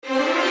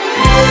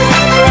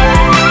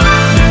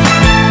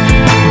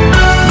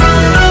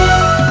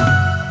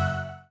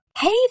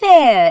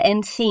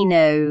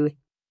Encino.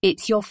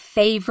 It's your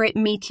favourite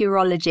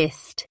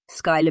meteorologist,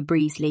 Skyler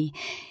Breesley,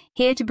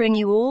 here to bring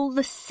you all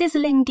the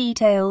sizzling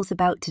details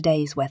about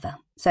today's weather.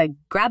 So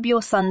grab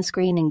your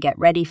sunscreen and get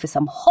ready for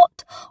some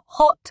hot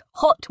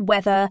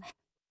weather.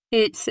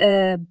 It's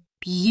a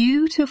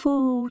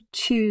beautiful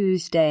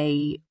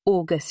Tuesday,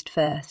 August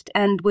 1st,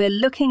 and we're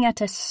looking at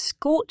a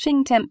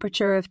scorching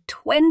temperature of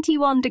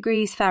 21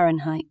 degrees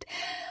Fahrenheit.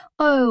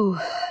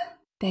 Oh,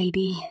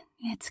 baby,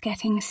 it's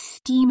getting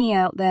steamy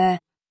out there.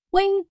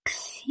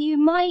 Winks, you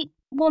might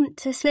want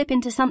to slip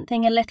into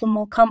something a little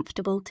more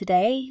comfortable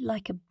today,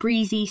 like a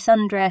breezy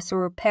sundress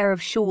or a pair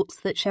of shorts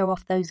that show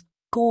off those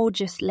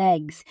gorgeous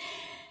legs.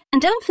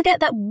 And don't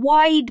forget that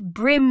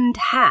wide-brimmed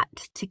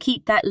hat to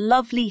keep that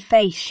lovely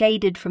face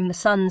shaded from the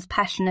sun's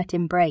passionate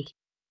embrace.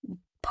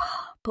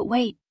 But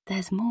wait,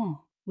 there's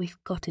more. We've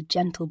got a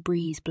gentle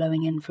breeze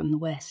blowing in from the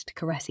west,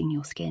 caressing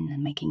your skin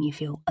and making you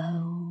feel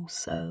oh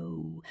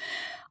so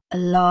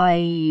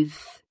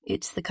alive.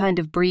 It's the kind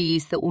of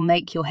breeze that will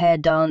make your hair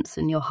dance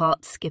and your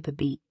heart skip a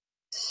beat.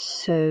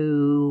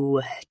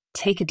 So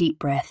take a deep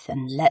breath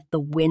and let the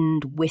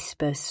wind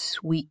whisper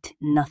sweet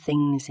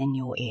nothings in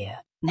your ear.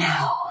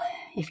 Now,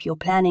 if you're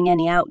planning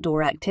any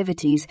outdoor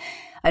activities,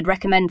 I'd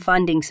recommend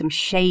finding some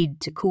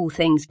shade to cool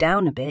things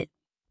down a bit.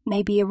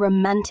 Maybe a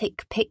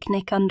romantic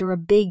picnic under a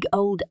big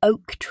old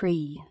oak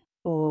tree,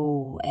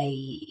 or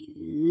a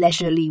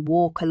leisurely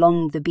walk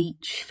along the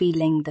beach,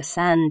 feeling the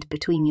sand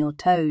between your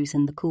toes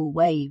and the cool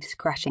waves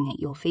crashing at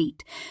your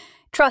feet.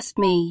 Trust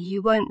me,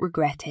 you won't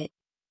regret it.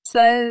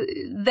 So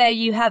there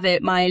you have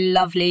it, my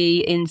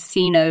lovely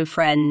Encino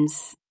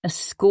friends. A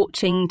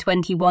scorching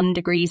 21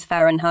 degrees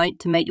Fahrenheit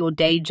to make your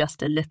day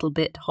just a little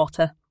bit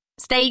hotter.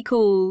 Stay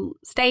cool,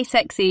 stay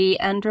sexy,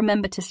 and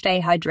remember to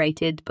stay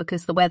hydrated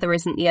because the weather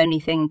isn't the only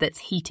thing that's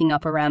heating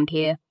up around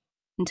here.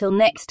 Until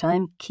next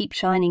time, keep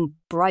shining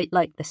bright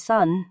like the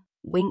sun,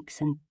 winks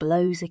and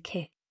blows a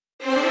kiss.